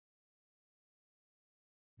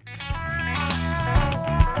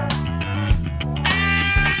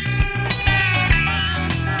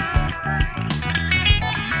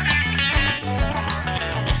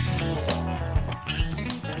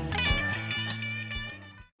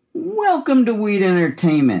Welcome to Weed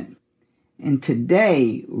Entertainment, and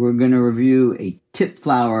today we're going to review a tip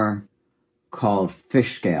flower called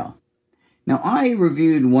Fish Scale. Now, I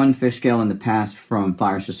reviewed one fish scale in the past from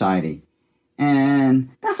Flower Society, and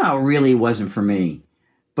that flower really wasn't for me.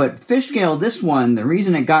 But Fish Scale, this one, the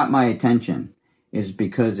reason it got my attention is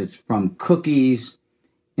because it's from Cookies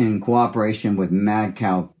in cooperation with Mad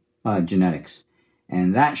Cow Genetics,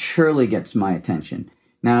 and that surely gets my attention.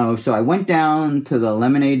 Now, so I went down to the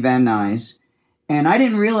Lemonade Van Nuys, and I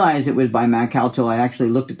didn't realize it was by Mad Cow till I actually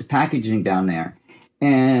looked at the packaging down there.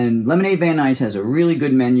 And Lemonade Van Nuys has a really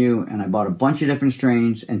good menu, and I bought a bunch of different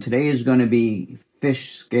strains, and today is going to be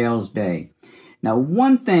Fish Scales Day. Now,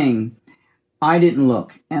 one thing, I didn't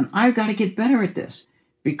look, and I've got to get better at this.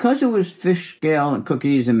 Because it was Fish Scale and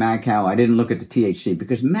Cookies and Mad Cow, I didn't look at the THC,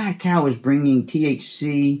 because Mad Cow is bringing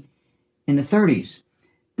THC in the 30s.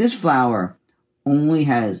 This flower only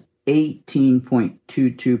has 18.22%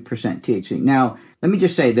 THC. Now, let me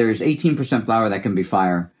just say, there's 18% flower that can be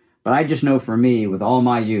fire, but I just know for me, with all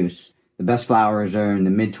my use, the best flowers are in the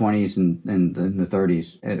mid-20s and in the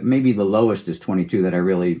 30s. Maybe the lowest is 22 that I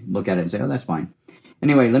really look at it and say, oh, that's fine.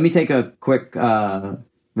 Anyway, let me take a quick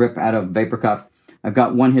rip out of Vapor Cup. I've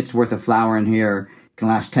got 1 hit's worth of flower in here. It can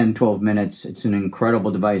last 10, 12 minutes. It's an incredible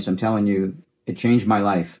device. I'm telling you, it changed my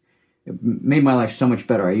life. It made my life so much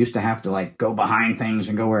better. I used to have to go behind things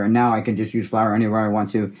and go where, and now I can just use flower anywhere I want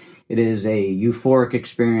to. It is a euphoric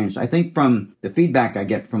experience. I think from the feedback I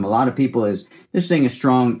get from a lot of people is this thing is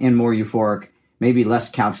strong and more euphoric, maybe less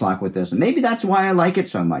couch lock with this. And maybe that's why I like it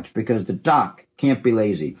so much, because the doc can't be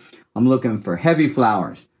lazy. I'm looking for heavy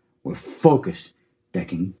flowers with focus that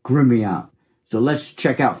can grim me out. So let's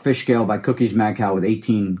check out Fish Scale by Cookies Mad Cow with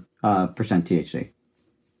 18% THC.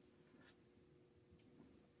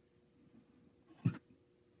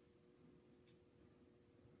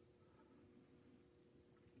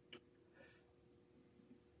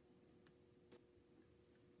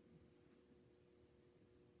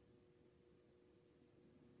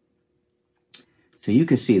 So you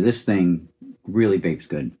can see this thing really vapes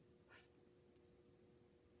good.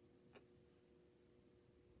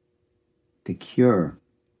 The cure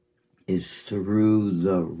is through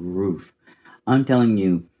the roof. I'm telling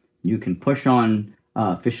you, you can push on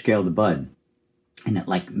Fish Scale the bud, and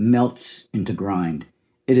it melts into grind.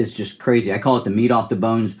 It is just crazy. I call it the meat off the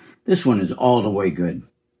bones. This one is all the way good.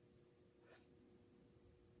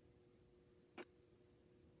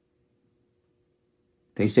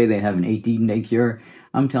 They say they have an 18-day cure.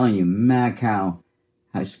 I'm telling you, Mad Cow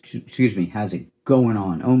has it going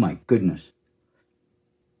on. Oh my goodness.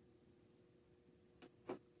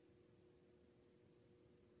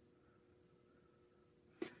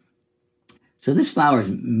 So this flower is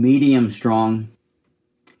medium strong,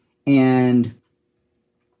 and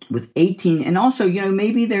with 18, and also,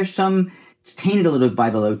 maybe there's it's tainted a little bit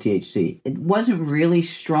by the low THC. It wasn't really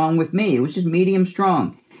strong with me. It was just medium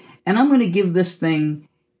strong. And I'm going to give this thing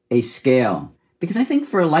a scale, because I think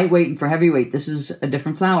for a lightweight and for heavyweight, this is a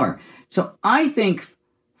different flower. So I think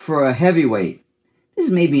for a heavyweight, this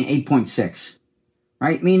is maybe an 8.6,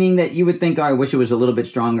 right? Meaning that you would think, oh, I wish it was a little bit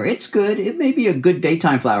stronger. It's good. It may be a good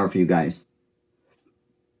daytime flower for you guys.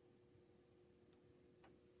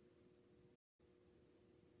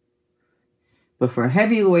 But for a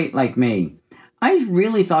heavyweight like me, I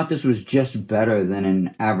really thought this was just better than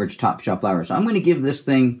an average top shelf flower. So I'm going to give this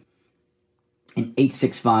thing an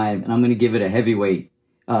 8.65, and I'm going to give it a heavyweight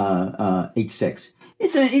 8.6.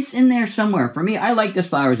 It's in there somewhere. For me, I like this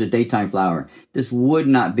flower as a daytime flower. This would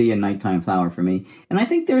not be a nighttime flower for me. And I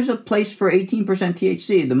think there's a place for 18%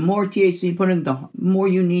 THC. The more THC you put in, the more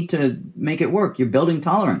you need to make it work. You're building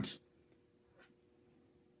tolerance.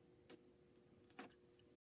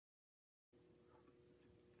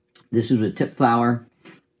 This is a tip flower.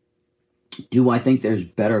 Do I think there's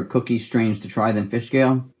better cookie strains to try than Fish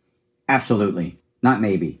Scale? Absolutely. Not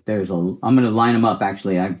maybe. I'm going to line them up,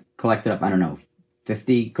 actually. I've collected up, I don't know,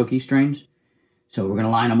 50 cookie strains. So we're going to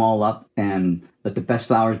line them all up and let the best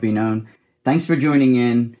flowers be known. Thanks for joining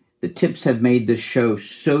in. The tips have made this show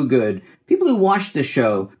so good. People who watch this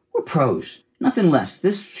show, we're pros. Nothing less.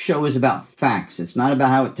 This show is about facts. It's not about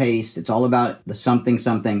how it tastes. It's all about the something.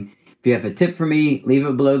 If you have a tip for me, leave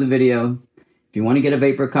it below the video. If you want to get a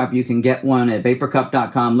Vapor Cup, you can get one at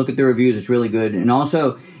vaporcup.com. Look at the reviews. It's really good. And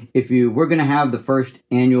also, we're going to have the first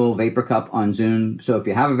annual Vapor Cup on Zoom. So if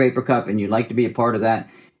you have a Vapor Cup and you'd like to be a part of that,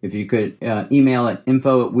 if you could email at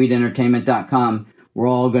info@weedentertainment.com. We're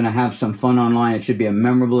all going to have some fun online. It should be a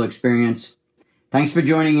memorable experience. Thanks for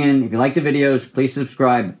joining in. If you like the videos, please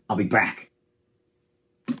subscribe. I'll be back.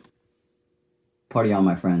 Party on,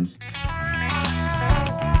 my friends.